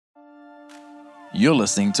You're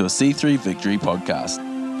listening to a C3 Victory podcast.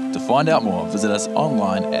 To find out more, visit us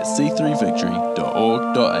online at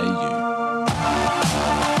c3victory.org.au.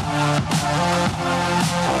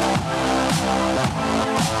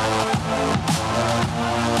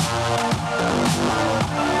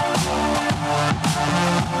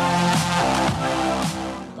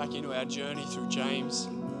 Back into our journey through James.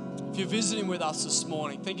 If you're visiting with us this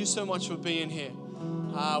morning, thank you so much for being here.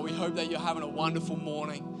 We hope that you're having a wonderful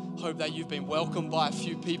morning. Hope that you've been welcomed by a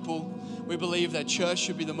few people. We believe that church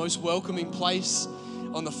should be the most welcoming place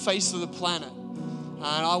on the face of the planet. And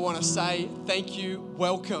I want to say thank you,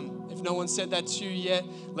 welcome. If no one said that to you yet,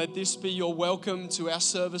 let this be your welcome to our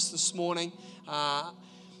service this morning.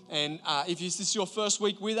 If this is your first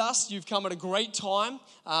week with us, you've come at a great time.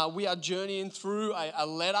 We are journeying through a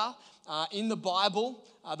letter in the Bible.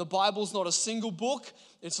 The Bible's not a single book.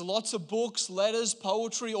 It's lots of books, letters,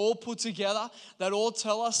 poetry, all put together that all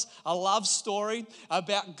tell us a love story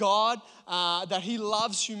about God, that He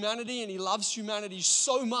loves humanity, and He loves humanity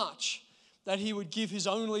so much that He would give His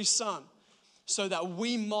only Son so that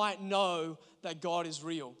we might know that God is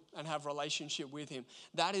real and have relationship with Him.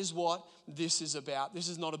 That is what this is about. This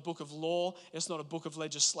is not a book of law. It's not a book of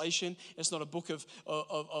legislation. It's not a book of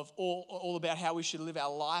all about how we should live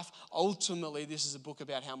our life. Ultimately, this is a book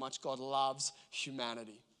about how much God loves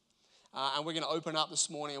humanity. And we're going to open up this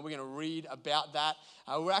morning and we're going to read about that.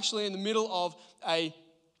 We're actually in the middle of a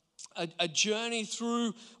journey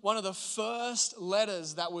through one of the first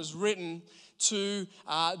letters that was written to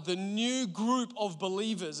the new group of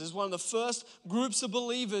believers. Is one of the first groups of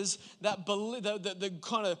believers that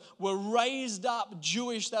kind of were raised up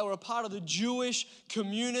Jewish. They were a part of the Jewish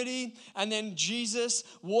community. And then Jesus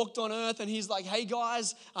walked on earth and He's like, hey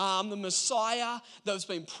guys, the Messiah that's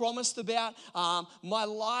been promised about. My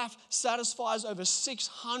life satisfies over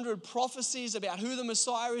 600 prophecies about who the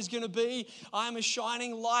Messiah is going to be. I am a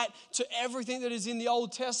shining light to everything that is in the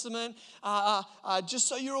Old Testament. Just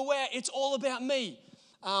so you're aware, it's all about me.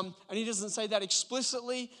 And He doesn't say that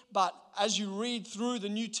explicitly, but as you read through the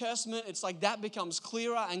New Testament, it's like that becomes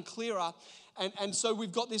clearer and clearer. And so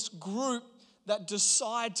we've got this group that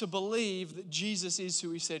decide to believe that Jesus is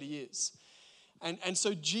who He said He is. And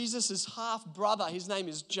so Jesus' half-brother, his name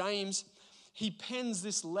is James, he pens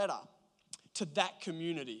this letter to that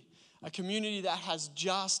community. A community that has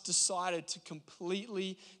just decided to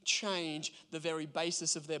completely change the very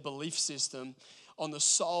basis of their belief system on the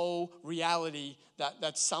sole reality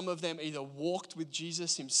that some of them either walked with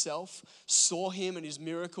Jesus Himself, saw Him and His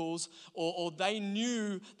miracles, or they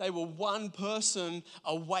knew they were one person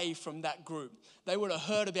away from that group. They would have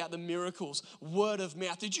heard about the miracles, word of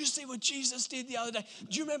mouth. Did you see what Jesus did the other day?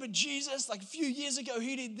 Do you remember Jesus? Like a few years ago,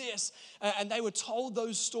 He did this. And they were told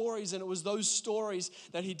those stories, and it was those stories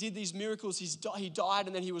that He did these miracles. He died,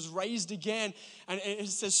 and then He was raised again. And it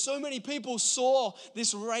says so many people saw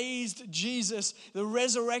this raised Jesus, the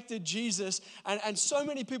resurrected Jesus, and so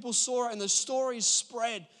many people saw it, and the stories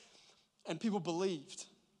spread, and people believed.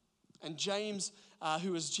 And James,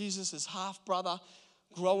 who was Jesus' half-brother,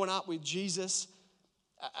 growing up with Jesus,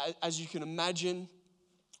 as you can imagine,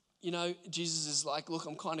 you know, Jesus is like, look,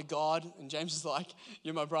 I'm kind of God. And James is like,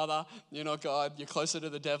 you're my brother. You're not God. You're closer to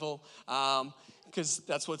the devil. Because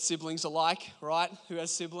that's what siblings are like, right? Who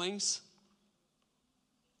has siblings?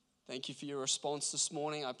 Thank you for your response this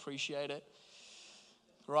morning. I appreciate it.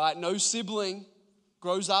 Right? No sibling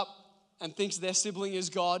grows up and thinks their sibling is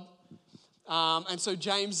God. And so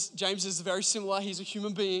James is very similar. He's a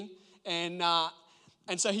human being. And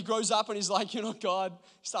so he grows up and he's like, you're not God.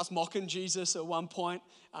 He starts mocking Jesus at one point.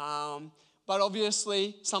 But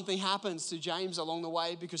obviously something happens to James along the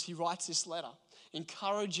way because he writes this letter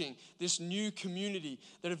encouraging this new community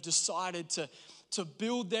that have decided to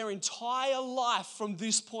build their entire life from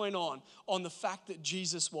this point on the fact that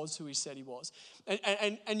Jesus was who He said He was.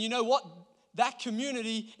 And you know what? That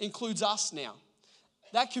community includes us now.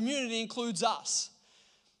 That community includes us.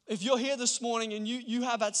 If you're here this morning and you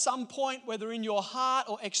have at some point, whether in your heart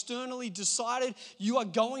or externally decided you are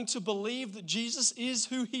going to believe that Jesus is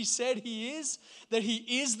who He said He is, that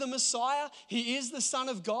He is the Messiah, He is the Son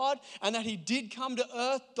of God, and that He did come to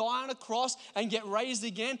earth, die on a cross, and get raised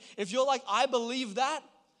again, if you're like, I believe that,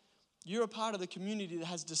 you're a part of the community that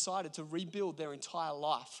has decided to rebuild their entire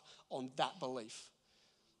life on that belief.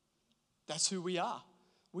 That's who we are.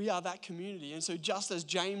 We are that community. And so just as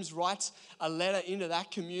James writes a letter into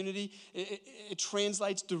that community, it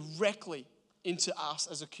translates directly into us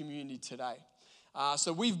as a community today.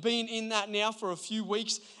 So we've been in that now for a few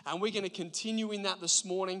weeks, and we're going to continue in that this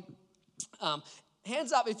morning.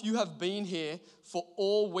 Hands up if you have been here for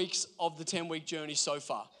all weeks of the 10-week journey so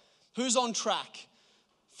far. Who's on track?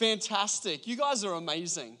 Fantastic. You guys are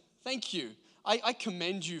amazing. Thank you. I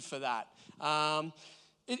commend you for that.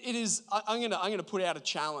 It is. I'm gonna put out a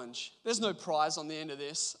challenge. There's no prize on the end of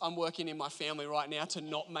this. I'm working in my family right now to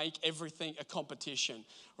not make everything a competition.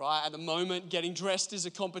 Right at the moment, getting dressed is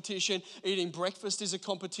a competition. Eating breakfast is a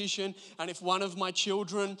competition. And if one of my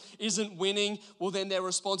children isn't winning, well, then their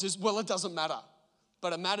response is, well, it doesn't matter.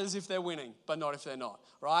 But it matters if they're winning, but not if they're not,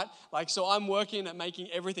 right? So I'm working at making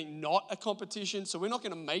everything not a competition. So we're not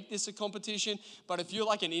going to make this a competition. But if you're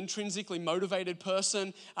like an intrinsically motivated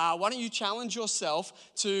person, why don't you challenge yourself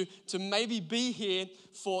to maybe be here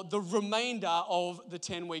for the remainder of the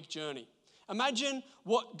 10-week journey? Imagine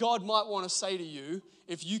what God might want to say to you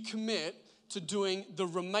if you commit to doing the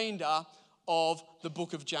remainder of the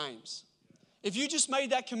book of James. If you just made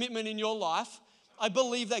that commitment in your life, I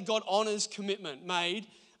believe that God honors commitment made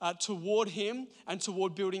toward Him and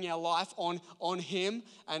toward building our life on Him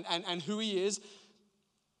and who He is.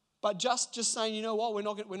 But just saying, you know what, we're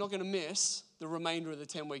not going to miss the remainder of the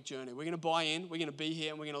 10-week journey. We're going to buy in, we're going to be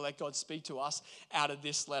here, and we're going to let God speak to us out of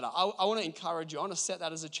this letter. I want to encourage you. I want to set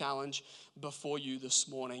that as a challenge before you this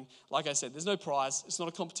morning. Like I said, there's no prize. It's not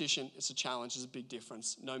a competition. It's a challenge. There's a big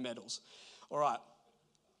difference. No medals. All right.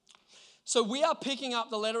 So we are picking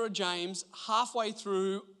up the letter of James halfway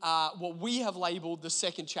through what we have labeled the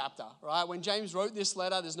second chapter, right? When James wrote this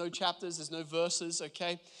letter, there's no chapters, there's no verses,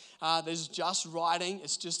 okay? There's just writing.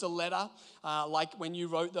 It's just a letter, like when you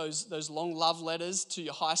wrote those long love letters to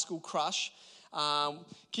your high school crush.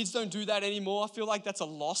 Kids don't do that anymore. I feel like that's a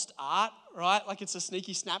lost art, right? Like it's a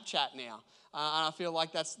sneaky Snapchat now. And I feel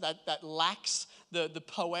like that lacks the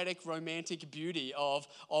poetic, romantic beauty of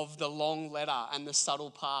the long letter and the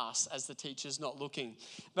subtle pass as the teacher's not looking.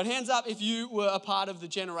 But hands up if you were a part of the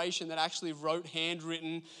generation that actually wrote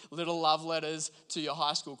handwritten little love letters to your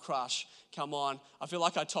high school crush. Come on. I feel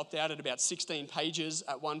like I topped out at about 16 pages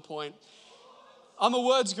at one point. I'm a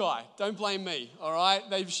words guy. Don't blame me, all right?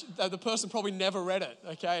 The person probably never read it,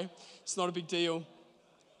 okay? It's not a big deal.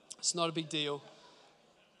 It's not a big deal.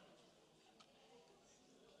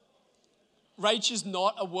 Rach is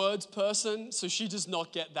not a words person, so she does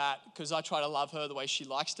not get that because I try to love her the way she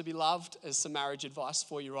likes to be loved. As some marriage advice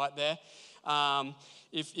for you right there.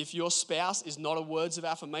 If your spouse is not a words of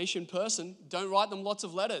affirmation person, don't write them lots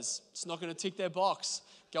of letters. It's not going to tick their box.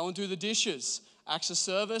 Go and do the dishes. Acts of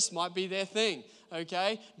service might be their thing,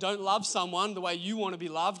 okay? Don't love someone the way you want to be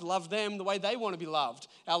loved. Love them the way they want to be loved.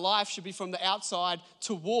 Our life should be from the outside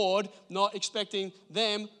toward, not expecting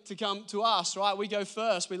them to come to us, right? We go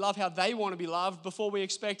first. We love how they want to be loved before we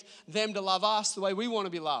expect them to love us the way we want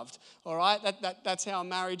to be loved, all right? That's how a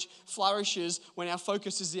marriage flourishes when our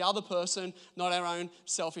focus is the other person, not our own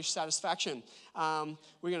selfish satisfaction. We're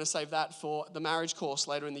going to save that for the marriage course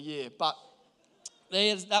later in the year, but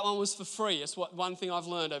that one was for free. It's one thing I've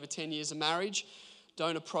learned over 10 years of marriage.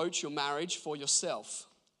 Don't approach your marriage for yourself.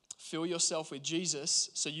 Fill yourself with Jesus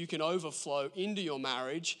so you can overflow into your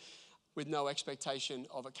marriage with no expectation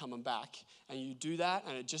of it coming back. And you do that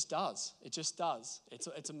and it just does. It just does.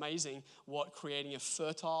 It's amazing what creating a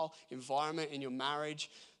fertile environment in your marriage.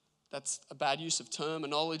 That's a bad use of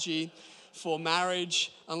terminology for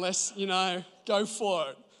marriage. Unless, go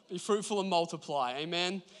for it. Be fruitful and multiply.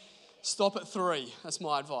 Amen. Stop at 3. That's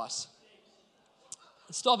my advice.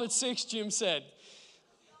 Stop at 6, Jim said.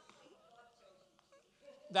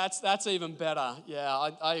 That's even better. Yeah,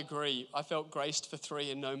 I agree. I felt graced for 3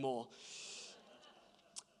 and no more.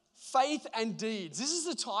 Faith and deeds. This is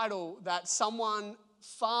the title that someone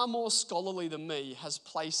far more scholarly than me has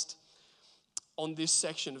placed on this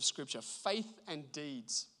section of Scripture. Faith and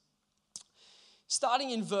deeds. Starting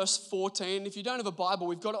in verse 14, if you don't have a Bible,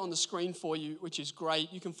 we've got it on the screen for you, which is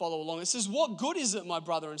great. You can follow along. It says, "What good is it, my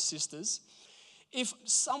brother and sisters, if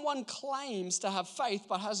someone claims to have faith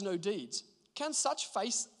but has no deeds? Can such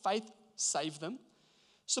faith save them?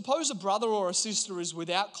 Suppose a brother or a sister is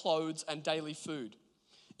without clothes and daily food.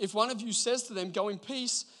 If one of you says to them, 'Go in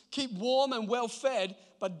peace, keep warm and well fed,'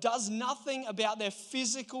 but does nothing about their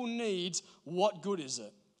physical needs, what good is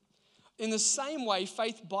it? In the same way,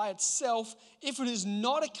 faith by itself, if it is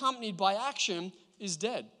not accompanied by action, is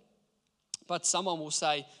dead. But someone will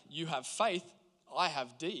say, 'You have faith, I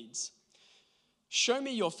have deeds.' Show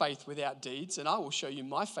me your faith without deeds, and I will show you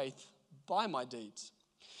my faith by my deeds.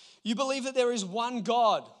 You believe that there is one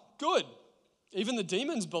God. Good. Even the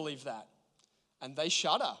demons believe that, and they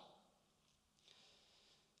shudder.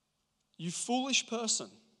 You foolish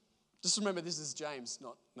person." Just remember, this is James,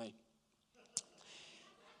 not me.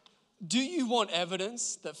 "Do you want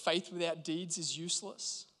evidence that faith without deeds is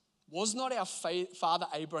useless? Was not our father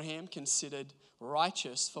Abraham considered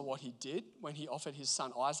righteous for what he did when he offered his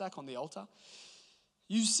son Isaac on the altar?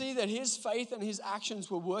 you see that his faith and his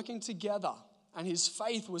actions were working together, and his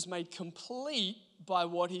faith was made complete by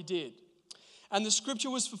what he did. And the scripture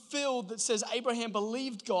was fulfilled that says Abraham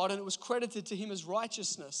believed God and it was credited to him as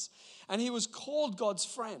righteousness, and he was called God's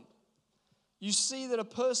friend. You see that a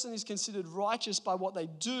person is considered righteous by what they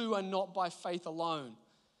do and not by faith alone.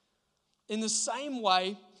 In the same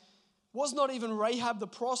way, was not even Rahab the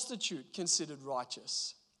prostitute considered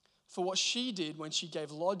righteous for what she did when she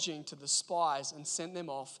gave lodging to the spies and sent them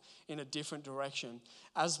off in a different direction?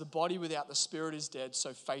 As the body without the spirit is dead,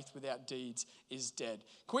 so faith without deeds is dead.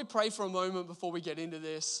 Can we pray for a moment before we get into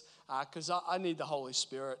this? Because I need the Holy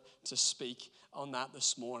Spirit to speak on that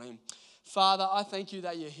this morning. Father, I thank you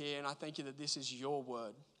that you're here, and I thank you that this is your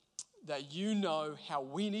word, that you know how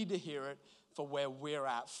we need to hear it for where we're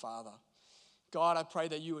at, Father. God, I pray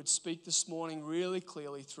that you would speak this morning really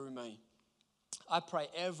clearly through me. I pray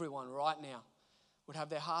everyone right now would have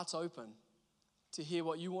their hearts open to hear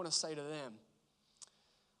what you want to say to them.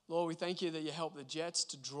 Lord, we thank you that you helped the Jets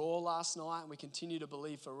to draw last night, and we continue to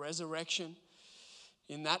believe for resurrection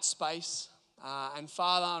in that space. And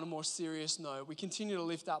Father, on a more serious note, we continue to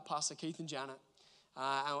lift up Pastor Keith and Janet,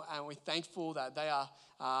 and we're thankful that they are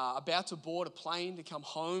about to board a plane to come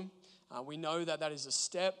home. We know that that is a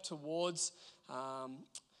step towards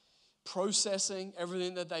processing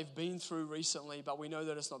everything that they've been through recently, but we know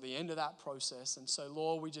that it's not the end of that process. And so,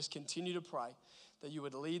 Lord, we just continue to pray that you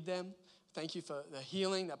would lead them. Thank you for the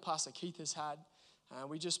healing that Pastor Keith has had. And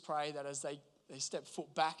we just pray that as they step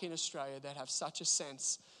foot back in Australia, they'd have such a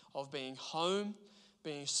sense of being home,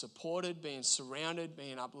 being supported, being surrounded,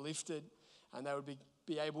 being uplifted, and they would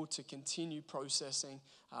be able to continue processing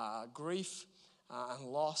grief and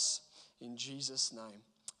loss in Jesus' name.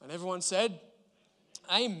 And everyone said,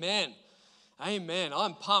 amen. Amen.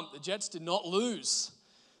 I'm pumped. The Jets did not lose.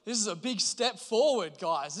 This is a big step forward,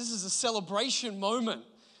 guys. This is a celebration moment.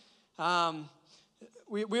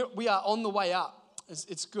 We are on the way up.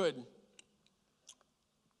 It's good.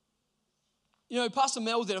 You know, Pastor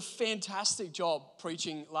Mel did a fantastic job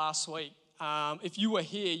preaching last week. If you were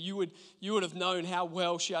here, you would have known how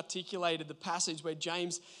well she articulated the passage where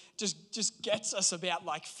James just gets us about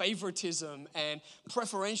like favoritism and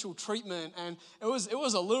preferential treatment, and it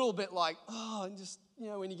was a little bit like, just, you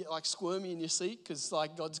know, when you get like squirmy in your seat because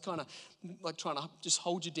like God's kind of like trying to just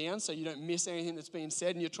hold you down so you don't miss anything that's being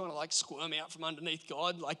said, and you're trying to like squirm out from underneath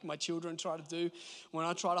God like my children try to do when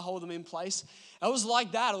I try to hold them in place. It was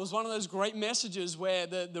like that. It was one of those great messages where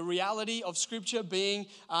the reality of Scripture being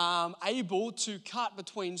able to cut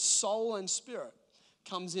between soul and spirit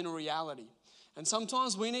comes in a reality. And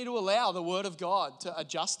sometimes we need to allow the Word of God to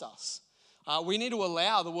adjust us. We need to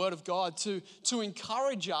allow the Word of God to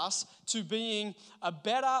encourage us to being a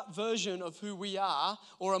better version of who we are,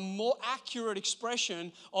 or a more accurate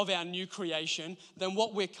expression of our new creation than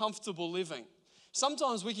what we're comfortable living.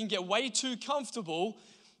 Sometimes we can get way too comfortable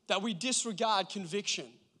that we disregard conviction.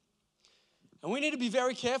 And we need to be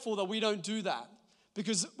very careful that we don't do that.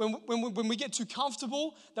 Because when we get too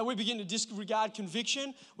comfortable, that we begin to disregard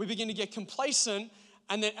conviction, we begin to get complacent,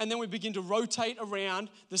 and then we begin to rotate around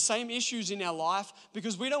the same issues in our life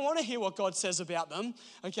because we don't want to hear what God says about them,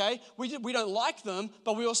 okay? We don't like them,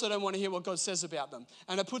 but we also don't want to hear what God says about them.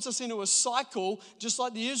 And it puts us into a cycle, just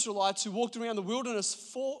like the Israelites who walked around the wilderness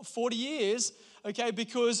for 40 years, okay,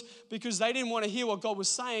 because they didn't want to hear what God was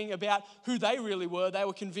saying about who they really were. They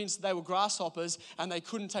were convinced they were grasshoppers and they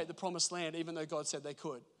couldn't take the promised land even though God said they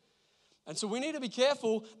could. And so we need to be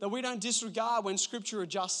careful that we don't disregard when Scripture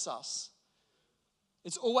adjusts us.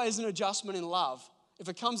 It's always an adjustment in love. If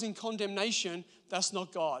it comes in condemnation, that's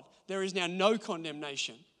not God. There is now no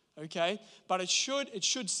condemnation, okay? But it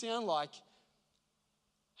should sound like,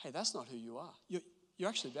 hey, that's not who you are. You're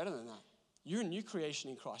actually better than that. You're a new creation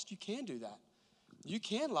in Christ. You can do that. You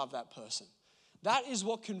can love that person. That is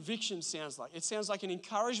what conviction sounds like. It sounds like an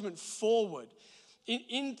encouragement forward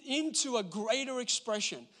into a greater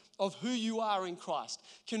expression of who you are in Christ.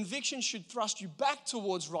 Conviction should thrust you back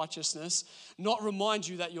towards righteousness, not remind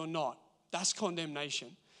you that you're not. That's condemnation.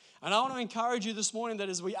 And I want to encourage you this morning that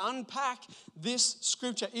as we unpack this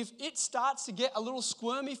scripture, if it starts to get a little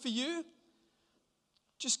squirmy for you,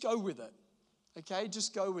 just go with it. Okay,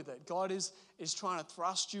 just go with it. God is trying to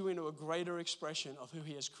thrust you into a greater expression of who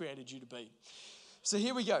He has created you to be. So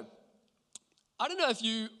here we go. I don't know if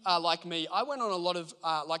you are like me. I went on a lot of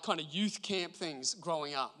like kind of youth camp things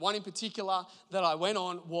growing up. One in particular that I went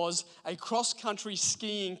on was a cross-country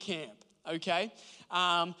skiing camp, okay?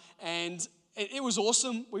 And it was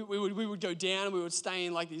awesome. We would go down and we would stay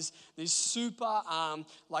in like these super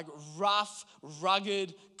like rough,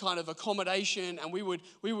 rugged kind of accommodation, and we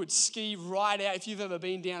would ski right out. If you've ever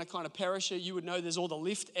been down a kind of Perisher, you would know there's all the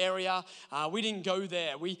lift area. We didn't go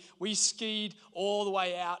there. We skied all the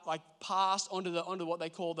way out, like past onto what they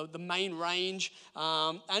call the main range,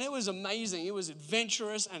 and it was amazing. It was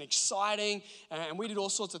adventurous and exciting, and we did all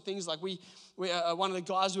sorts of things. Like one of the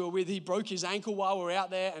guys we were with, he broke his ankle while we were out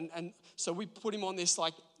there, and so we put him on this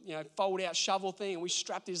fold out shovel thing, and we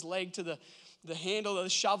strapped his leg to the handle of the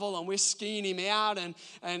shovel, and we're skiing him out, and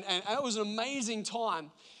it was an amazing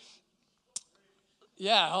time.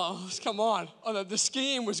 Yeah, come on. The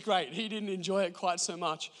skiing was great. He didn't enjoy it quite so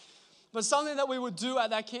much. But something that we would do at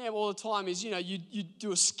that camp all the time is, you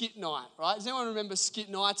do a skit night, right? Does anyone remember skit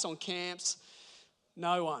nights on camps?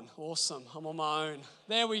 No one. Awesome. I'm on my own.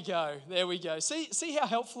 There we go. See how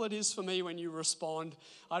helpful it is for me when you respond.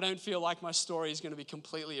 I don't feel like my story is going to be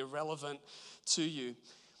completely irrelevant to you.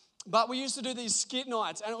 But we used to do these skit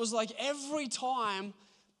nights, and it was like every time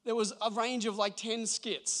there was a range of like 10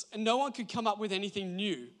 skits, and no one could come up with anything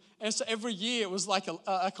new. And so every year it was like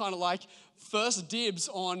a kind of like first dibs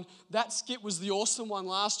on that skit was the awesome one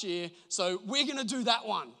last year, so we're going to do that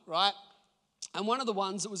one, right? And one of the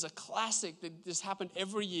ones that was a classic that just happened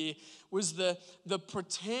every year was the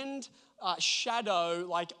pretend shadow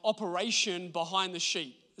like operation behind the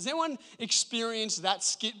sheet. Has anyone experienced that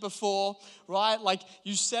skit before, right? Like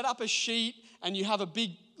you set up a sheet and you have a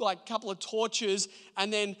big like couple of torches,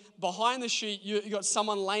 and then behind the sheet you got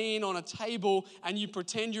someone laying on a table, and you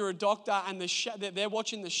pretend you're a doctor, and they're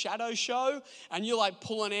watching the shadow show, and you're like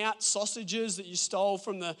pulling out sausages that you stole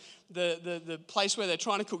from the place where they're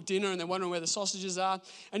trying to cook dinner, and they're wondering where the sausages are,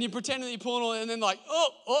 and you pretend that you're pulling all, and then like,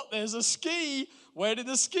 oh, there's a ski. Where did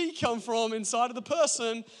the ski come from inside of the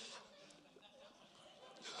person?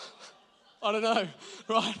 I don't know,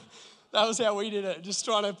 right? That was how we did it, just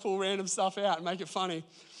trying to pull random stuff out and make it funny.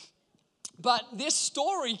 But this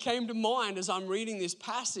story came to mind as I'm reading this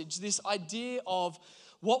passage, this idea of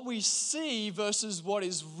what we see versus what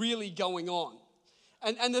is really going on.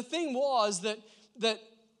 And the thing was that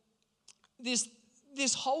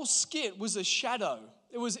this whole skit was a shadow.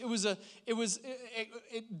 It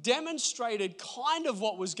demonstrated kind of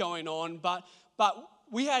what was going on, but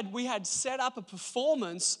we had set up a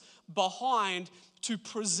performance behind to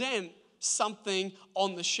present something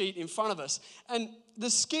on the sheet in front of us. And the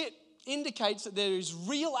skit indicates that there is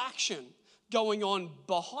real action going on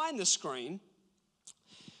behind the screen.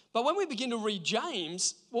 But when we begin to read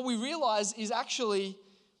James, what we realize is actually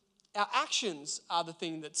our actions are the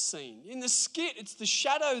thing that's seen. In the skit, it's the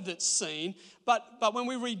shadow that's seen, but when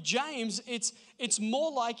we read James, it's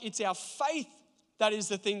more like it's our faith that is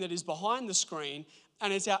the thing that is behind the screen,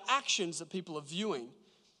 and it's our actions that people are viewing,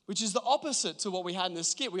 which is the opposite to what we had in the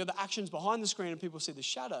skit. We have the actions behind the screen and people see the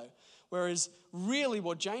shadow. Whereas really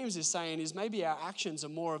what James is saying is maybe our actions are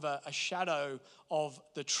more of a shadow of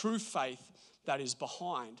the true faith that is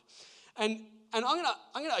behind. And I'm gonna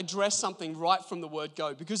address something right from the word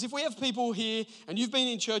go, because if we have people here and you've been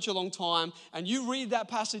in church a long time and you read that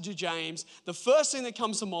passage of James, the first thing that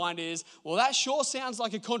comes to mind is, well, that sure sounds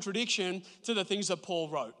like a contradiction to the things that Paul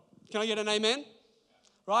wrote. Can I get an amen?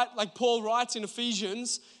 Right? Like Paul writes in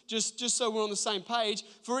Ephesians, just so we're on the same page,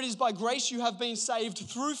 for it is by grace you have been saved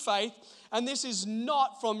through faith, and this is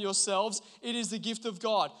not from yourselves, it is the gift of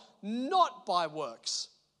God, not by works.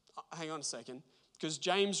 Hang on a second, because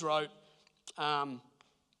James wrote,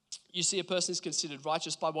 you see a person is considered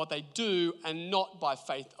righteous by what they do and not by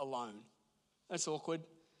faith alone. That's awkward.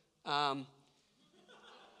 And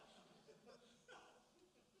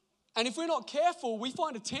if we're not careful, we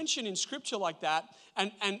find a tension in scripture like that,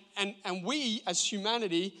 and we as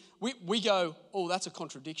humanity, we go, oh, that's a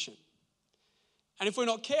contradiction. And if we're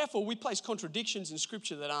not careful, we place contradictions in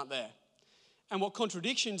scripture that aren't there. And what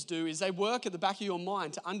contradictions do is they work at the back of your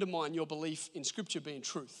mind to undermine your belief in scripture being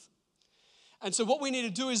truth. And so what we need to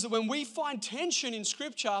do is that when we find tension in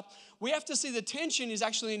scripture, we have to see the tension is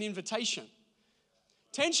actually an invitation.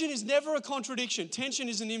 Tension is never a contradiction. Tension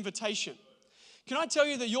is an invitation. Can I tell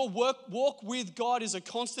you that your walk with God is a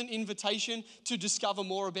constant invitation to discover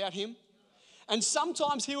more about Him? And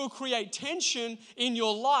sometimes He will create tension in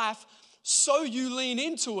your life so you lean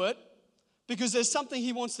into it, because there's something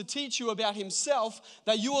He wants to teach you about Himself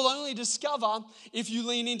that you will only discover if you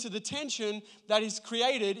lean into the tension that is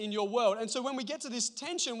created in your world. And so when we get to this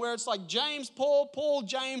tension where it's like James, Paul,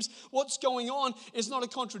 James, what's going on? It's not a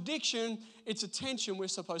contradiction, it's a tension we're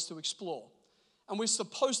supposed to explore. And we're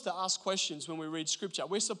supposed to ask questions when we read scripture.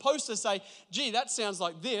 We're supposed to say, gee, that sounds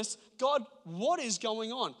like this. God, what is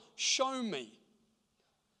going on? Show me.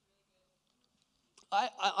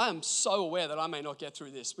 I am so aware that I may not get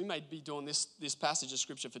through this. We may be doing this passage of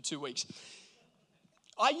scripture for 2 weeks.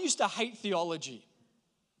 I used to hate theology.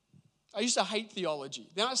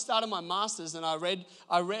 Then I started my master's and I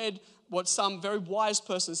read what some very wise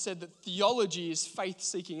person said, that theology is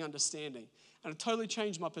faith-seeking understanding. And it totally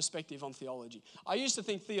changed my perspective on theology. I used to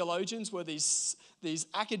think theologians were these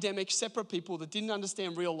academic, separate people that didn't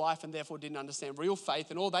understand real life and therefore didn't understand real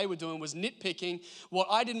faith, and all they were doing was nitpicking what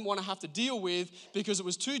I didn't want to have to deal with because it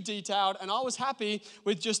was too detailed, and I was happy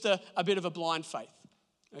with just a bit of a blind faith.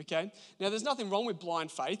 Okay? Now, there's nothing wrong with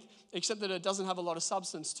blind faith, except that it doesn't have a lot of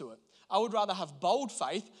substance to it. I would rather have bold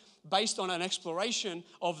faith based on an exploration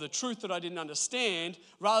of the truth that I didn't understand,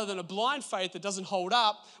 rather than a blind faith that doesn't hold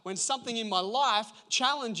up when something in my life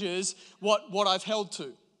challenges what I've held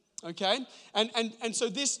to. Okay? And so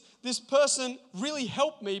this person really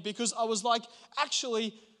helped me, because I was like,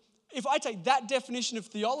 actually, if I take that definition of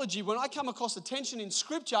theology, when I come across a tension in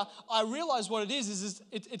Scripture, I realize what it is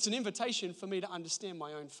it's an invitation for me to understand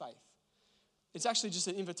my own faith. It's actually just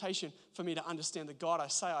an invitation for me to understand the God I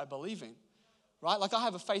say I believe in, right? Like, I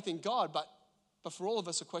have a faith in God, but for all of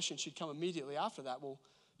us, a question should come immediately after that. Well,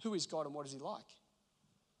 who is God and what is he like?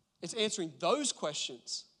 It's answering those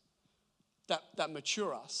questions that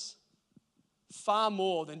mature us far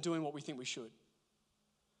more than doing what we think we should.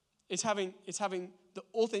 It's having the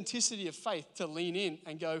authenticity of faith to lean in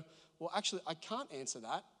and go, well, actually, I can't answer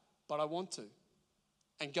that, but I want to.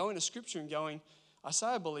 And go into Scripture and going, I say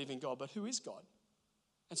I believe in God, but who is God?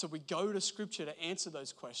 And so we go to Scripture to answer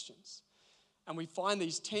those questions. And we find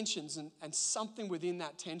these tensions, and something within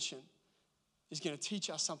that tension is going to teach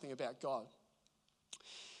us something about God.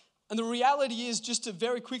 And the reality is, just to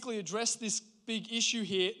very quickly address this big issue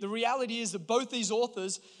here, the reality is that both these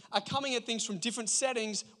authors are coming at things from different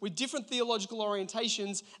settings with different theological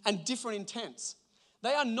orientations and different intents.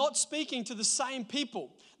 They are not speaking to the same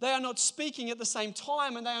people. They are not speaking at the same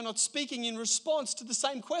time, and they are not speaking in response to the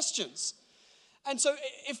same questions. And so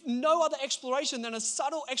if no other exploration than a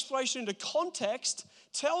subtle exploration into context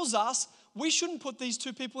tells us we shouldn't put these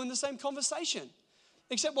two people in the same conversation.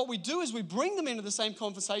 Except what we do is we bring them into the same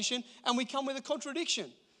conversation and we come with a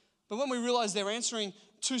contradiction. But when we realize they're answering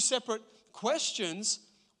two separate questions,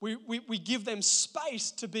 we give them space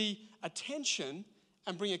to be a tension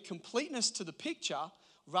and bring a completeness to the picture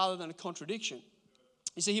rather than a contradiction.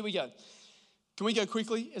 You see, here we go. Can we go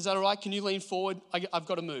quickly? Is that all right? Can you lean forward? I've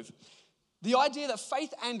got to move. The idea that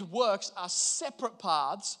faith and works are separate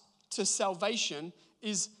paths to salvation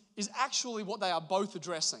is actually what they are both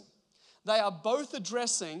addressing. They are both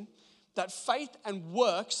addressing that faith and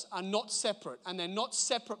works are not separate, and they're not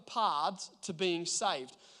separate paths to being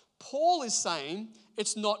saved. Paul is saying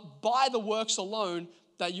it's not by the works alone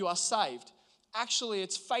that you are saved. Actually,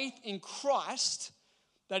 it's faith in Christ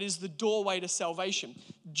that is the doorway to salvation.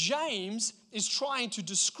 James is trying to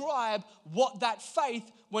describe what that faith,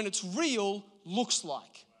 when it's real, looks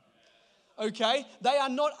like. Okay? They are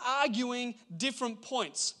not arguing different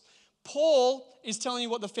points. Paul is telling you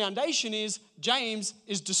what the foundation is. James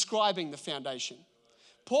is describing the foundation.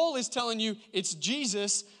 Paul is telling you it's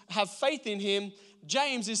Jesus, have faith in him.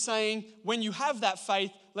 James is saying, when you have that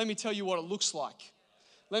faith, let me tell you what it looks like.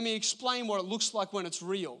 Let me explain what it looks like when it's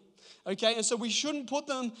real. Okay, and so we shouldn't put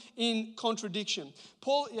them in contradiction.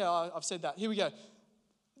 Paul, I've said that. Here we go.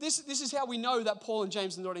 This is how we know that Paul and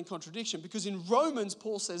James are not in contradiction, because in Romans,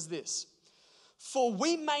 Paul says this: for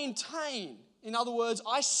we maintain, in other words,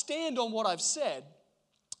 I stand on what I've said,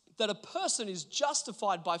 that a person is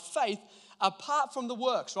justified by faith apart from the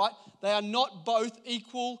works, right? They are not both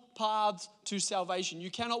equal paths to salvation. You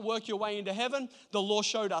cannot work your way into heaven. The law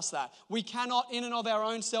showed us that. We cannot, in and of our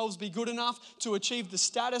own selves, be good enough to achieve the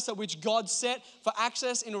status at which God set for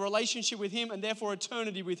access in a relationship with him and therefore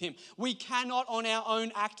eternity with him. We cannot on our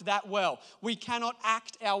own act that well. We cannot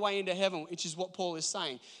act our way into heaven, which is what Paul is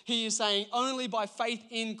saying. He is saying only by faith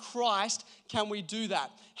in Christ can we do that.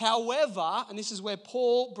 However, and this is where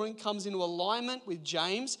Paul comes into alignment with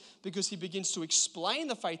James, because he begins to explain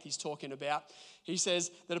the faith he's talking about. He says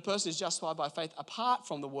that a person is justified by faith apart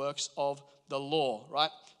from the works of the law, right?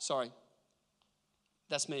 Sorry.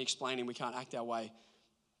 That's me explaining we can't act our way.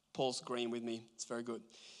 Paul's agreeing with me. It's very good.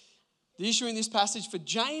 The issue in this passage for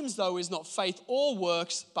James, though, is not faith or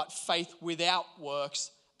works, but faith without works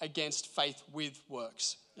against faith with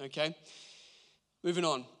works, okay? Moving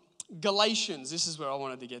on. Galatians, this is where I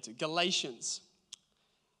wanted to get to. Galatians.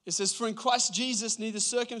 It says, for in Christ Jesus, neither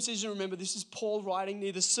circumcision, remember this is Paul writing,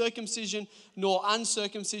 neither circumcision nor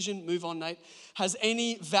uncircumcision, move on Nate, has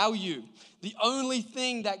any value. The only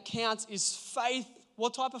thing that counts is faith.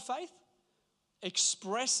 What type of faith?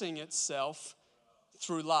 Expressing itself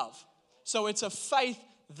through love. So it's a faith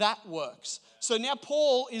that works. So now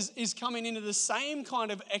Paul is coming into the same kind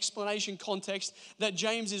of explanation context that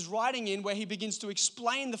James is writing in, where he begins to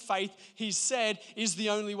explain the faith he's said is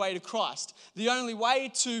the only way to Christ. The only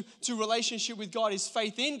way to relationship with God is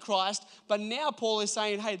faith in Christ. But now Paul is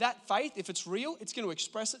saying, hey, that faith, if it's real, it's going to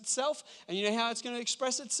express itself. And you know how it's going to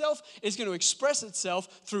express itself? It's going to express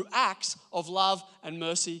itself through acts of love and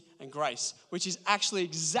mercy and grace, which is actually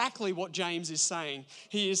exactly what James is saying.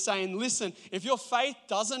 He is saying, listen, if your faith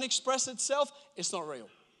doesn't express itself, it's not real.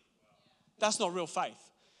 That's not real faith.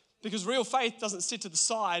 Because real faith doesn't sit to the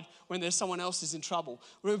side when there's someone else is in trouble.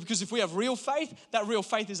 Because if we have real faith, that real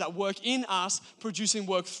faith is at work in us, producing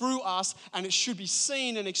work through us, and it should be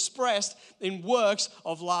seen and expressed in works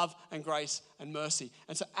of love and grace and mercy.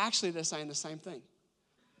 And so actually they're saying the same thing.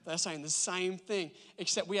 They're saying the same thing,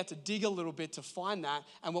 except we have to dig a little bit to find that.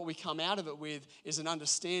 And what we come out of it with is an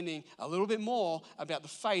understanding a little bit more about the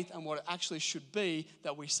faith and what it actually should be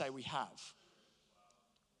that we say we have.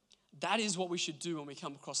 That is what we should do when we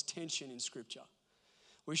come across tension in Scripture.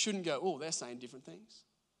 We shouldn't go, oh, they're saying different things.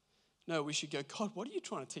 No, we should go, God, what are you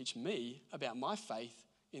trying to teach me about my faith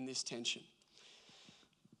in this tension?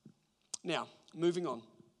 Now, moving on.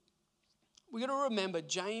 We've got to remember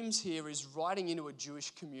James here is writing into a Jewish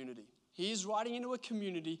community. He is writing into a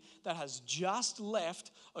community that has just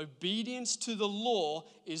left obedience to the law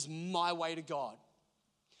is my way to God.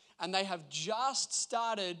 And they have just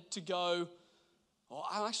started to go, oh,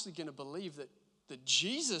 I'm actually going to believe that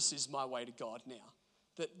Jesus is my way to God now.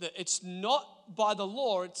 That it's not by the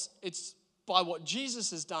law, it's by what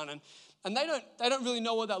Jesus has done. And they don't really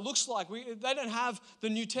know what that looks like. They don't have the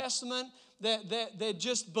New Testament. They're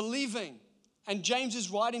just believing. And James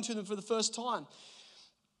is writing to them for the first time.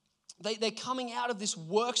 They're coming out of this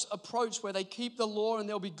works approach where they keep the law and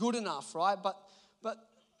they'll be good enough, right? But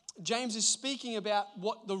James is speaking about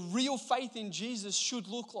what the real faith in Jesus should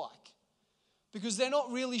look like. Because they're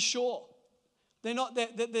not really sure. They're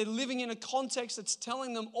living in a context that's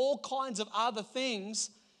telling them all kinds of other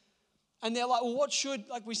things. And they're like, well, what should,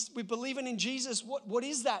 like we're believing in Jesus, what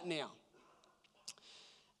is that now?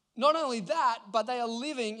 Not only that, but they are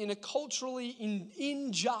living in a culturally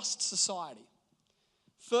unjust society.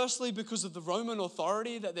 Firstly, because of the Roman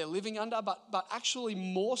authority that they're living under, but actually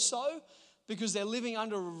more so because they're living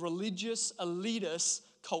under a religious, elitist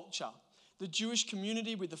culture. The Jewish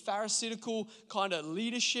community with the Pharisaical kind of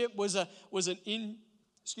leadership was an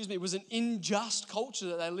unjust culture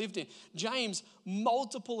that they lived in. James,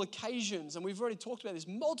 multiple occasions, and we've already talked about this,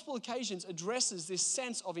 multiple occasions addresses this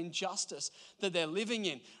sense of injustice that they're living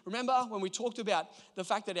in. Remember when we talked about the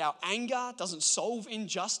fact that our anger doesn't solve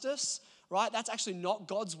injustice, right? That's actually not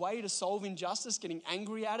God's way to solve injustice, getting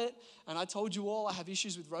angry at it. And I told you all I have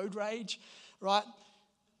issues with road rage, right?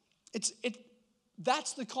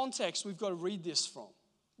 That's the context we've got to read this from.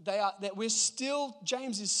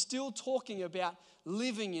 James is still talking about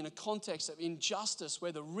living in a context of injustice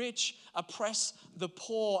where the rich oppress the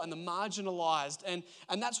poor and the marginalized.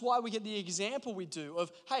 And that's why we get the example we do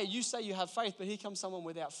of, hey, you say you have faith, but here comes someone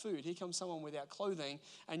without food. Here comes someone without clothing,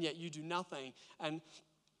 and yet you do nothing. And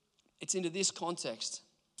it's into this context.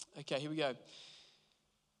 Okay, here we go.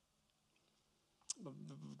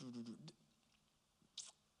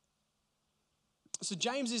 So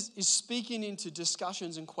James is speaking into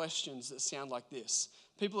discussions and questions that sound like this.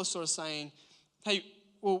 People are sort of saying, hey,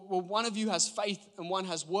 well, one of you has faith and one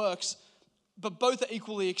has works, but both are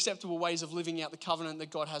equally acceptable ways of living out the covenant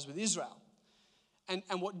that God has with Israel.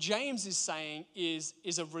 And what James is saying is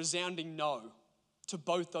a resounding no to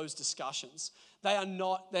both those discussions. They are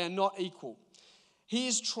not equal. He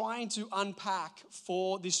is trying to unpack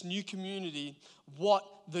for this new community what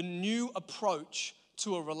the new approach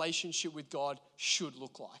to a relationship with God should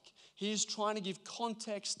look like. He is trying to give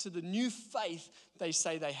context to the new faith they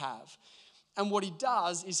say they have. And what he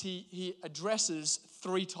does is he addresses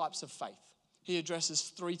three types of faith. He addresses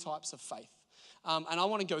three types of faith. And I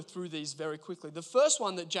want to go through these very quickly. The first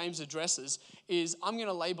one that James addresses is, I'm going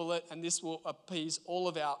to label it, and this will appease all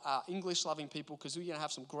of our English-loving people because we're going to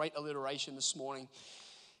have some great alliteration this morning,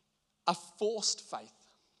 a forced faith.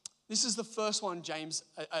 This is the first one James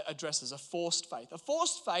addresses, a forced faith. A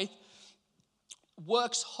forced faith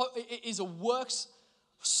works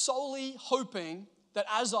solely hoping that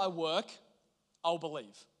as I work, I'll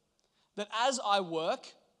believe. That as I work,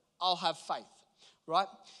 I'll have faith, right?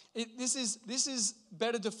 This is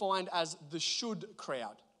better defined as the should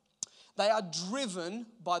crowd. They are driven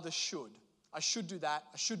by the should. I should do that.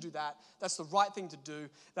 I should do that. That's the right thing to do.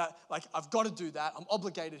 I've got to do that. I'm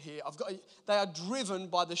obligated here. They are driven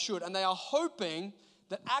by the should. And they are hoping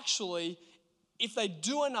that actually, if they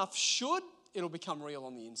do enough should, it'll become real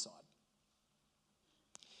on the inside.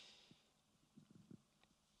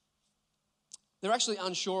 they're actually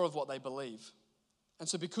unsure of what they believe. And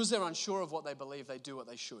so because they're unsure of what they believe, they do what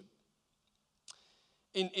they should.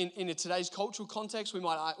 In today's cultural context, we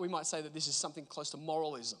might say that this is something close to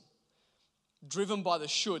moralism, driven by the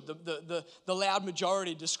should. The loud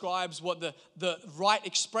majority describes what the right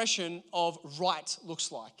expression of right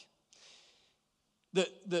looks like.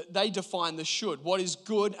 They define the should. What is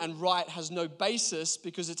good and right has no basis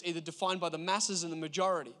because it's either defined by the masses and the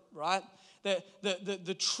majority, right?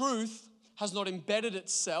 The truth has not embedded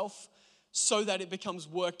itself so that it becomes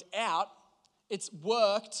worked out. It's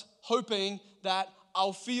worked hoping that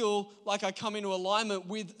I'll feel like I come into alignment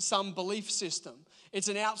with some belief system. It's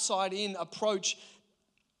an outside-in approach.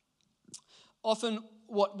 Often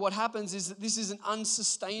what happens is that this is an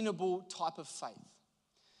unsustainable type of faith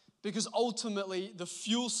because ultimately the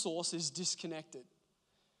fuel source is disconnected.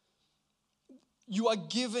 You are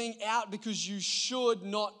giving out because you should,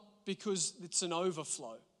 not because it's an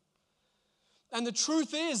overflow. And the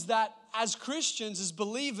truth is that as Christians, as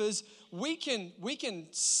believers, we can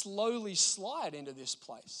slowly slide into this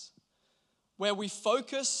place where we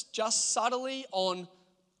focus just subtly on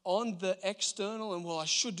the external and, well, I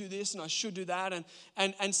should do this and I should do that.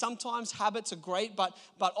 And sometimes habits are great, but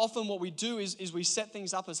often what we do is we set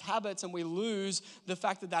things up as habits and we lose the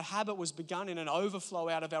fact that habit was begun in an overflow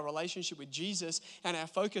out of our relationship with Jesus, and our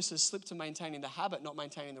focus has slipped to maintaining the habit, not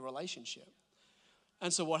maintaining the relationship.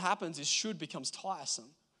 And so what happens is should becomes tiresome.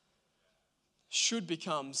 Should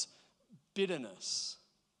becomes bitterness.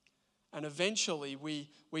 And eventually we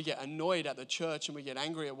get annoyed at the church and we get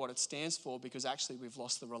angry at what it stands for because actually we've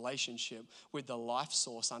lost the relationship with the life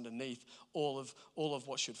source underneath all of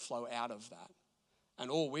what should flow out of that. And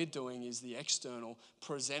all we're doing is the external,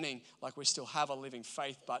 presenting like we still have a living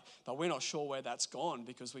faith, but we're not sure where that's gone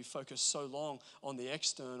because we focus so long on the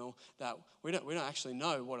external that we don't actually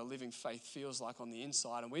know what a living faith feels like on the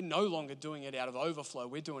inside. And we're no longer doing it out of overflow,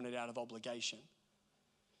 we're doing it out of obligation.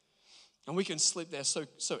 And we can slip there so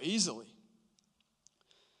easily.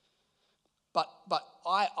 But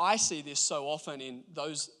I see this so often in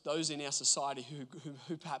those in our society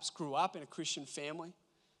who perhaps grew up in a Christian family,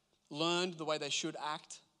 learned the way they should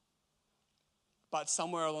act, but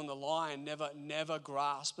somewhere along the line never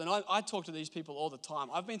grasped. And I talk to these people all the time.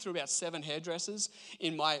 I've been through about 7 hairdressers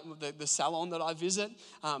in the salon that I visit.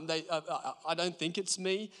 I don't think it's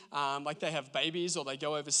me. Like they have babies or they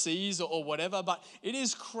go overseas or whatever. But it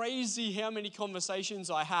is crazy how many conversations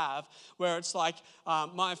I have where it's like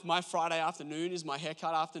my Friday afternoon is my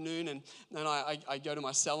haircut afternoon, and then I go to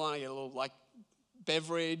my salon. I get a little like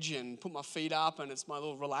beverage and put my feet up, and it's my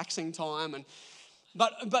little relaxing time.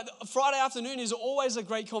 But Friday afternoon is always a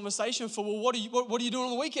great conversation for, well, what are you doing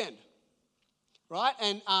on the weekend, right?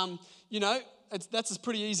 And that's a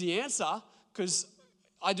pretty easy answer because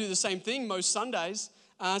I do the same thing most Sundays.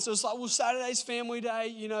 So it's like, well, Saturday's family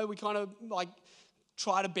day. We kind of like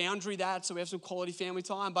try to boundary that so we have some quality family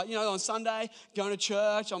time. But on Sunday, going to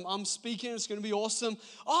church, I'm speaking. It's going to be awesome.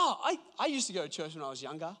 Oh, I used to go to church when I was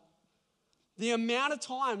younger. The amount of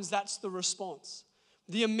times that's the response.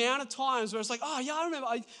 The amount of times where it's like, oh yeah, I remember.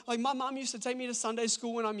 My mum used to take me to Sunday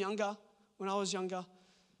school when I was younger.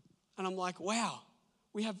 And I'm like, wow,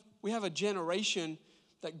 we have a generation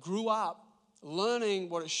that grew up learning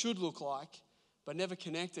what it should look like, but never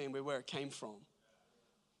connecting with where it came from.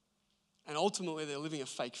 And ultimately they're living a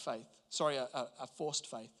fake faith. A forced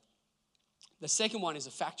faith. The second one is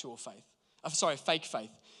a factual faith. Fake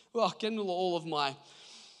faith. Well, getting all of my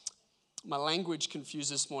language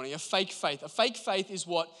confused this morning. A fake faith. A fake faith is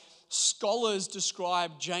what scholars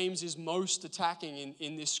describe James is most attacking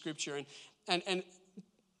in this scripture. And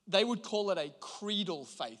they would call it a creedal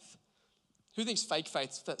faith. Who thinks fake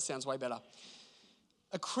faith? That sounds way better.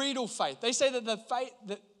 A creedal faith. They say that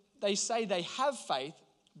they have faith,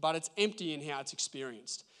 but it's empty in how it's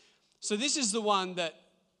experienced. So this is the one that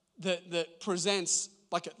presents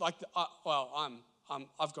I've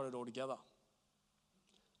got it all together.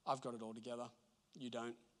 I've got it all together. You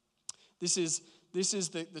don't. This is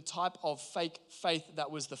the type of fake faith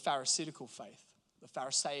that was the Pharisaical faith. The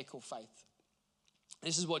Pharisaical faith.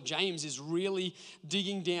 This is what James is really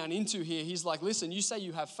digging down into here. He's like, listen, you say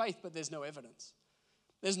you have faith, but there's no evidence.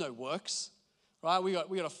 There's no works. Right? We got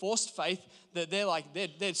a forced faith that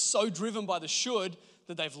they're so driven by the should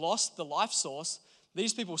that they've lost the life source.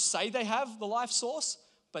 These people say they have the life source,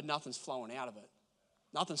 but nothing's flowing out of it.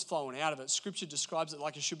 Nothing's flowing out of it. Scripture describes it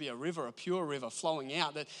like it should be a river, a pure river flowing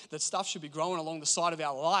out, that stuff should be growing along the side of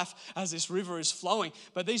our life as this river is flowing.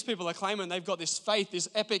 But these people are claiming they've got this faith, this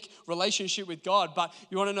epic relationship with God. But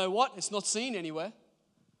you want to know what? It's not seen anywhere.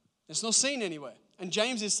 It's not seen anywhere. And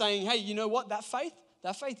James is saying, hey, you know what? That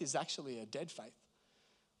faith is actually a dead faith.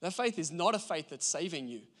 That faith is not a faith that's saving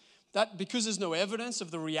you. That because there's no evidence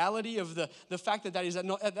of the reality of the fact that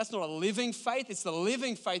that's not a living faith. It's the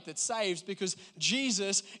living faith that saves because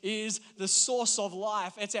Jesus is the source of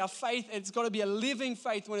life. It's our faith. It's got to be a living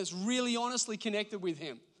faith when it's really honestly connected with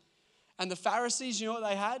him. And the Pharisees, you know what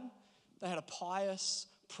they had? They had a pious,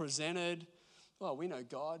 presented, well, we know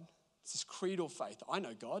God. It's this creedal faith. I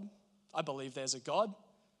know God. I believe there's a God.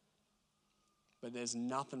 But there's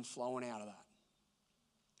nothing flowing out of that.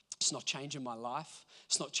 It's not changing my life.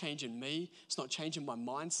 It's not changing me. It's not changing my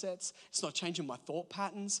mindsets. It's not changing my thought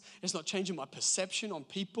patterns. It's not changing my perception on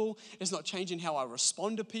people. It's not changing how I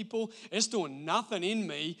respond to people. It's doing nothing in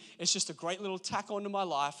me. It's just a great little tack onto my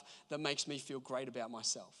life that makes me feel great about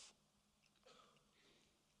myself.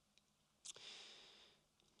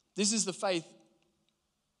 This is the faith.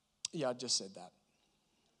 Yeah, I just said that.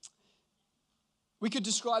 We could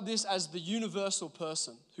describe this as the universal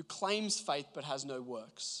person who claims faith but has no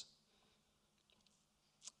works.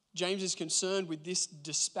 James is concerned with this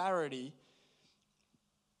disparity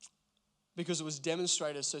because it was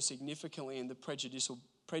demonstrated so significantly in the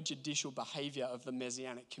prejudicial behavior of the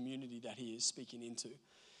Messianic community that he is speaking into.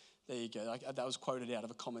 There you go. That was quoted out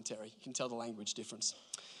of a commentary. You can tell the language difference.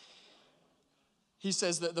 He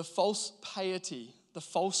says that the false piety, the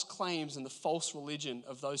false claims, and the false religion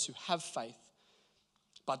of those who have faith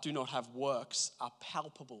but do not have works are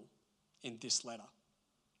palpable in this letter.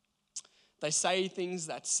 They say things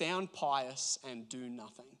that sound pious and do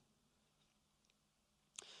nothing.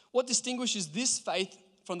 What distinguishes this faith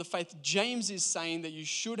from the faith James is saying that you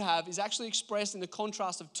should have is actually expressed in the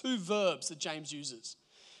contrast of two verbs that James uses.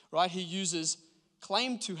 Right? He uses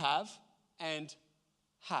claim to have and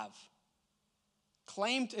have.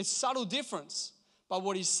 Claimed, it's a subtle difference, but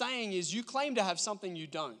what he's saying is you claim to have something you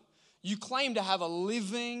don't. You claim to have a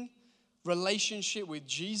living relationship with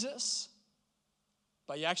Jesus,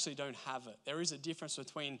 but you actually don't have it. There is a difference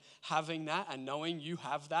between having that and knowing you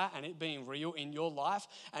have that and it being real in your life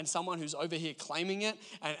and someone who's over here claiming it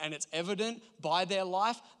and it's evident by their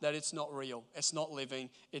life that it's not real, it's not living,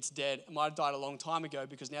 it's dead. It might have died a long time ago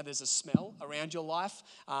because now there's a smell around your life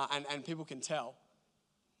and people can tell.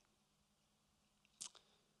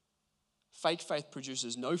 Fake faith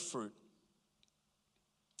produces no fruit.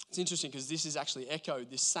 It's interesting because this is actually echoed,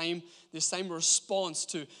 this same response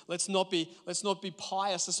to let's not be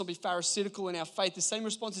pious, let's not be pharisaical in our faith. The same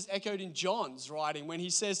response is echoed in John's writing when he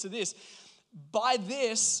says to this, by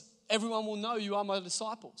this, everyone will know you are my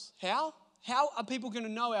disciples. How? How are people going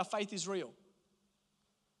to know our faith is real?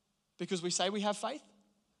 Because we say we have faith?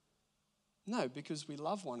 No, because we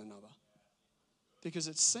love one another. Because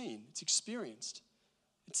it's seen, it's experienced.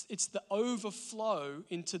 It's the overflow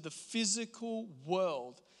into the physical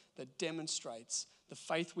world that demonstrates the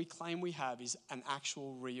faith we claim we have is an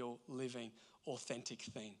actual, real, living, authentic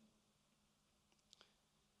thing.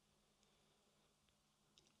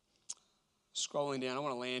 Scrolling down, I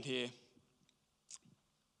want to land here.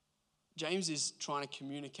 James is trying to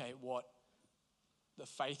communicate what the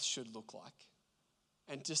faith should look like.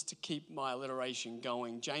 And just to keep my alliteration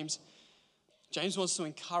going, James wants to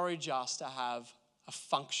encourage us to have a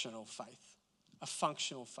functional faith. A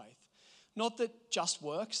functional faith. Not that just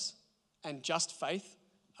works and just faith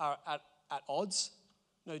are at odds.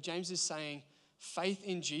 No, James is saying faith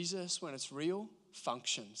in Jesus, when it's real,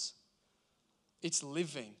 functions. It's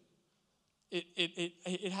living.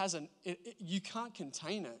 It has you can't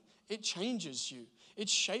contain it. It changes you. It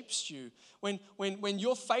shapes you. When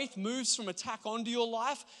your faith moves from attack onto your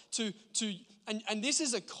life to and this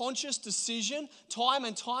is a conscious decision time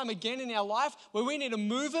and time again in our life where we need to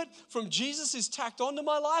move it from Jesus is tacked onto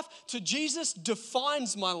my life to Jesus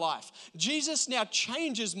defines my life. Jesus now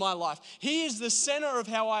changes my life. He is the center of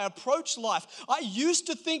how I approach life. I used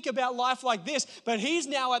to think about life like this, but he's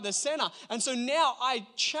now at the center. And so now I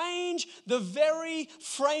change the very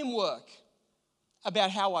framework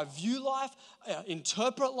about how I view life,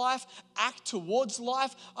 interpret life, act towards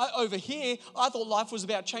life. Over here, I thought life was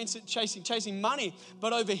about chasing money.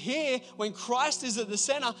 But over here, when Christ is at the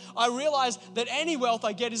center, I realize that any wealth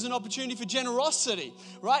I get is an opportunity for generosity,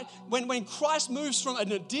 right? When Christ moves from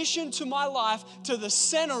an addition to my life to the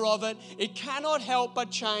center of it, it cannot help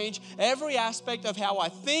but change every aspect of how I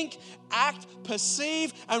think, act,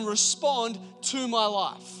 perceive, and respond to my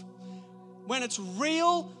life. When it's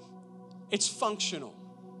real, it's functional.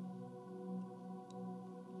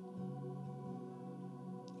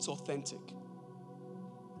 It's authentic.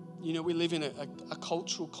 You know, we live in a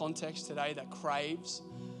cultural context today that craves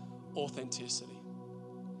authenticity.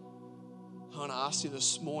 I want to ask you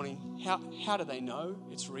this morning, how do they know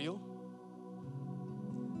it's real?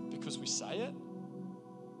 Because we say it?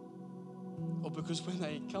 or because when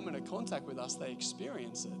they come into contact with us, they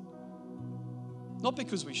experience it. Not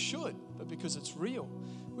because we should, but because it's real.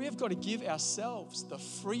 We have got to give ourselves the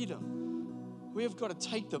freedom. We have got to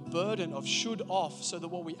take the burden of should off so that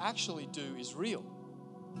what we actually do is real.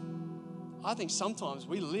 I think sometimes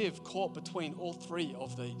we live caught between all three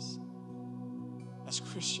of these as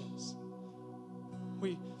Christians.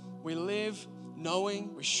 We live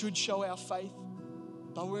knowing we should show our faith,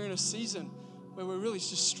 but we're in a season where we're really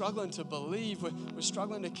just struggling to believe, we're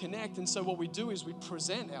struggling to connect, and so what we do is we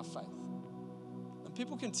present our faith. And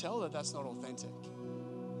people can tell that that's not authentic.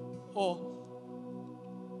 Or,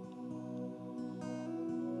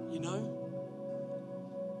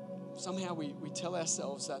 somehow we tell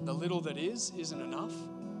ourselves that the little that isn't enough.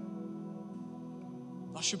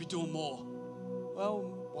 I should be doing more.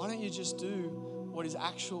 Well, why don't you just do what is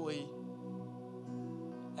actually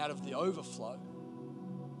out of the overflow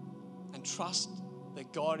and trust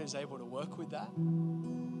that God is able to work with that?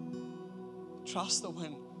 Trust that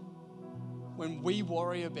when we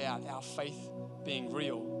worry about our faith being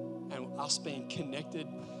real and us being connected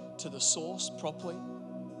to the source properly,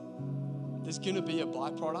 there's going to be a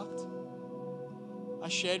byproduct. I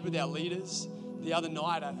shared with our leaders the other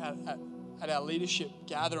night at our leadership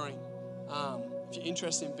gathering. If you're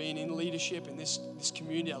interested in being in leadership in this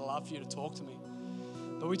community, I'd love for you to talk to me.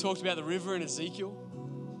 But we talked about the river in Ezekiel.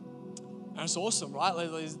 And it's awesome, right?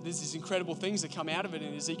 There's these incredible things that come out of it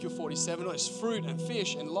in Ezekiel 47. There's fruit and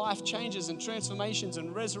fish and life changes and transformations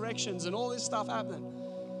and resurrections and all this stuff happening.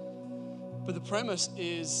 But the premise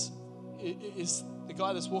is the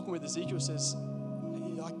guy that's walking with Ezekiel says,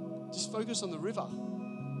 just focus on the river.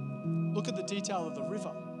 Look at the detail of the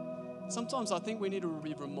river. Sometimes I think we need to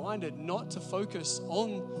be reminded not to focus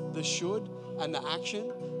on the should and the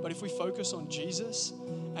action, but if we focus on Jesus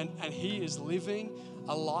and He is living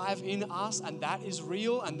alive in us and that is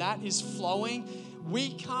real and that is flowing,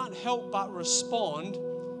 we can't help but respond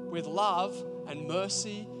with love and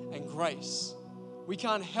mercy and grace. We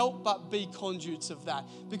can't help but be conduits of that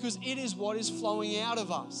because it is what is flowing out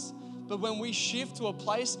of us. But when we shift to a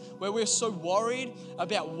place where we're so worried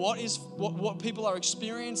about what people are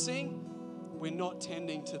experiencing, we're not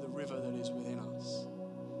tending to the river that is within us.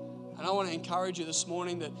 And I want to encourage you this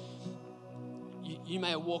morning that you may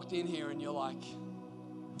have walked in here and you're like,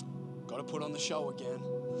 got to put on the show again.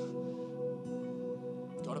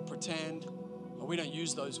 Got to pretend. Or we don't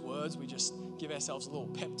use those words. We just give ourselves a little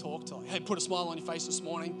pep talk to hey, put a smile on your face this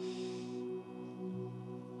morning.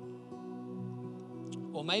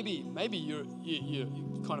 Or maybe you're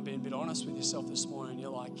kind of being a bit honest with yourself this morning.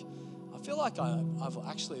 You're like, I feel like I've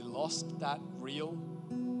actually lost that real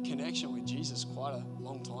connection with Jesus quite a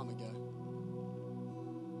long time ago.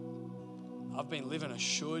 I've been living a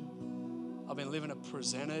should. I've been living a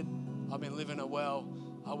presented. I've been living a,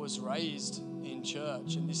 I was raised in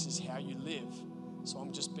church and this is how you live. So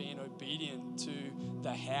I'm just being obedient to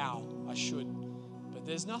the how I should. But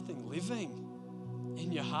there's nothing living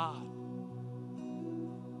in your heart.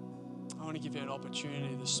 I want to give you an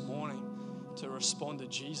opportunity this morning to respond to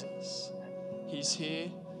Jesus. He's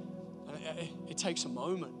here. And it takes a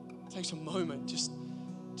moment. It takes a moment just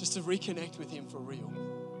to reconnect with Him for real.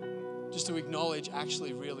 Just to acknowledge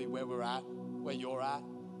actually really where we're at, where you're at.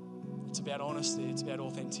 It's about honesty. It's about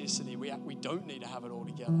authenticity. We don't need to have it all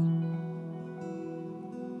together.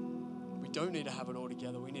 We don't need to have it all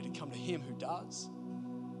together. We need to come to Him who does.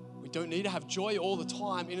 We don't need to have joy all the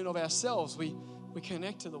time in and of ourselves. We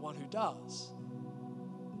connect to the one who does.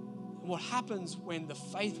 And what happens when the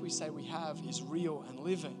faith we say we have is real and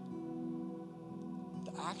living?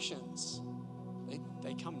 The actions,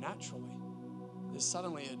 they come naturally. There's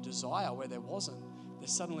suddenly a desire where there wasn't.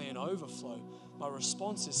 There's suddenly an overflow. My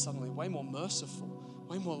response is suddenly way more merciful,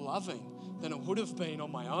 way more loving than it would have been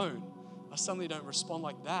on my own. I suddenly don't respond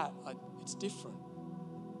like that. It's different.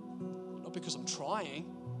 Not because I'm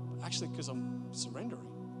trying, but actually because I'm surrendering.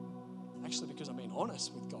 Actually because I'm being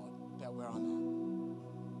honest with God about where I'm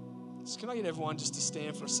at. So can I get everyone just to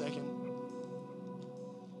stand for a second?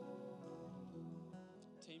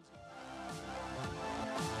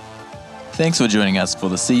 Thanks for joining us for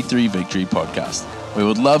the C3 Victory podcast. We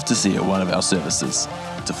would love to see you at one of our services.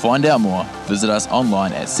 To find out more, visit us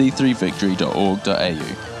online at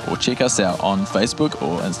c3victory.org.au or check us out on Facebook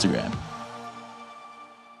or Instagram.